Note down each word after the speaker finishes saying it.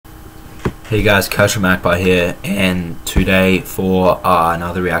Hey guys, Kamikaze here, and today for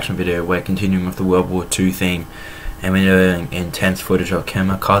another reaction video, we're continuing with the World War II theme, and we're doing intense footage of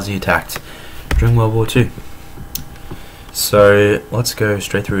Kamikaze attacks during World War II. So let's go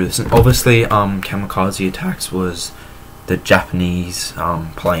straight through this. And obviously, Kamikaze attacks was the Japanese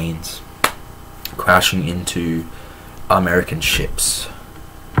planes crashing into American ships.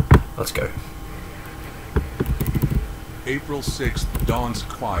 Let's go. April 6th dawns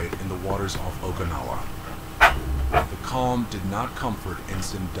quiet in the waters off Okinawa. The calm did not comfort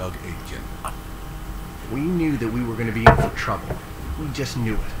Ensign Doug Aitken. We knew that we were going to be in for trouble. We just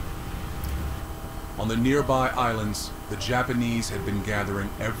knew it. On the nearby islands, the Japanese had been gathering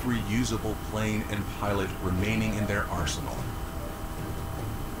every usable plane and pilot remaining in their arsenal.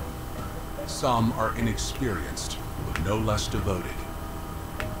 Some are inexperienced, but no less devoted.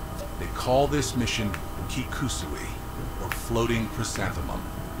 They call this mission Kikusui, or floating chrysanthemum.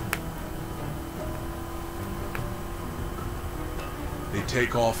 They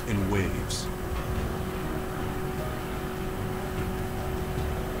take off in waves.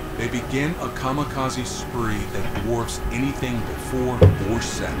 They begin a kamikaze spree that dwarfs anything before or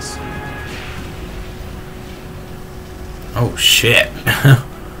since. Oh shit.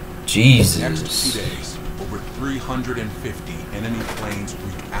 Jesus. Next 2 days, over 350 enemy planes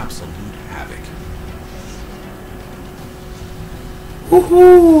wreak absolute havoc.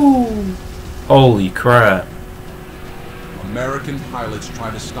 Woohoo! Holy crap. American pilots try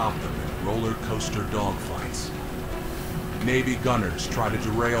to stop them in roller coaster dogfights. Navy gunners try to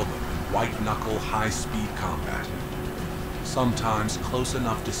derail them in white-knuckle high-speed combat, sometimes close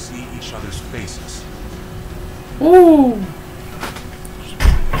enough to see each other's faces. Woo!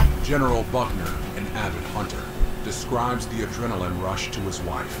 General Buckner, an avid hunter, describes the adrenaline rush to his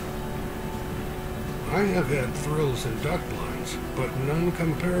wife. I have had thrills in duck blinds, but none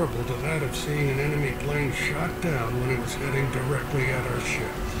comparable to that of seeing an enemy plane shot down when it was heading directly at our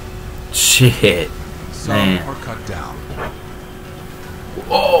ship. Shit. Some Man. are cut down.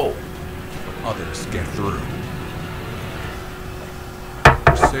 Whoa! Others get through.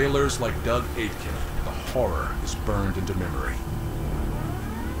 For sailors like Doug Aitken, the horror is burned into memory.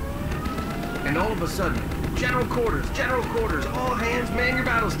 And all of a sudden, general quarters, all hands man your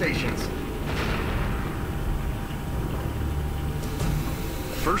battle stations.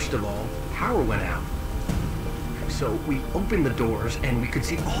 First of all, power went out. So we opened the doors and we could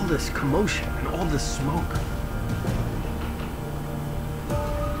see all this commotion and all this smoke.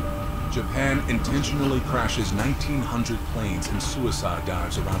 Japan intentionally crashes 1,900 planes in suicide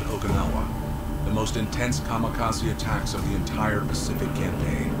dives around Okinawa, the most intense kamikaze attacks of the entire Pacific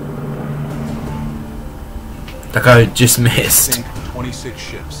campaign. That guy just missed. Sink 26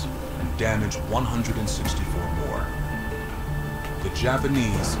 ships and damage 164 more. The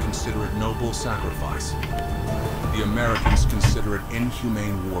Japanese consider it noble sacrifice. The Americans consider it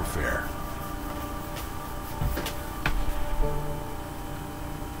inhumane warfare.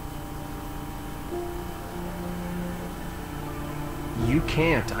 You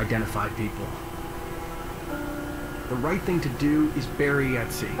can't identify people. The right thing to do is bury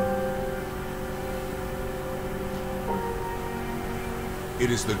at sea. It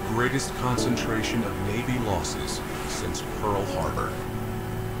is the greatest concentration of Navy losses since Pearl Harbor.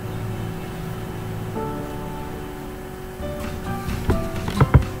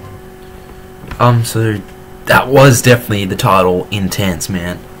 So that was definitely the title, Intense,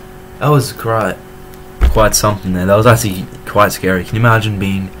 man. That was quite something there. That was actually quite scary. Can you imagine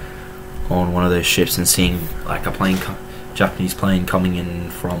being on one of those ships and seeing like a Japanese plane coming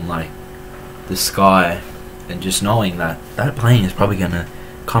in from like the sky, and just knowing that that plane is probably gonna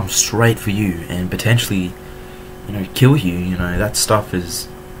come straight for you and potentially, you know, kill you. You know, that stuff it's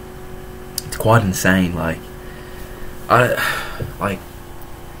quite insane. Like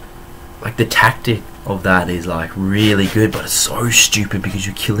the tactic of that is like really good, but it's so stupid because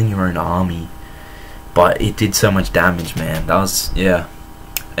you're killing your own army. But it did so much damage, man. That was, yeah.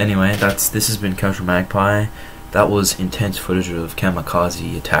 Anyway, this has been Kamikaze. That was intense footage of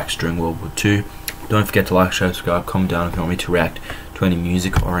Kamikaze attacks during World War II. Don't forget to like, share, subscribe, comment down if you want me to react to any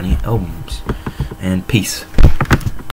music or any albums. And peace.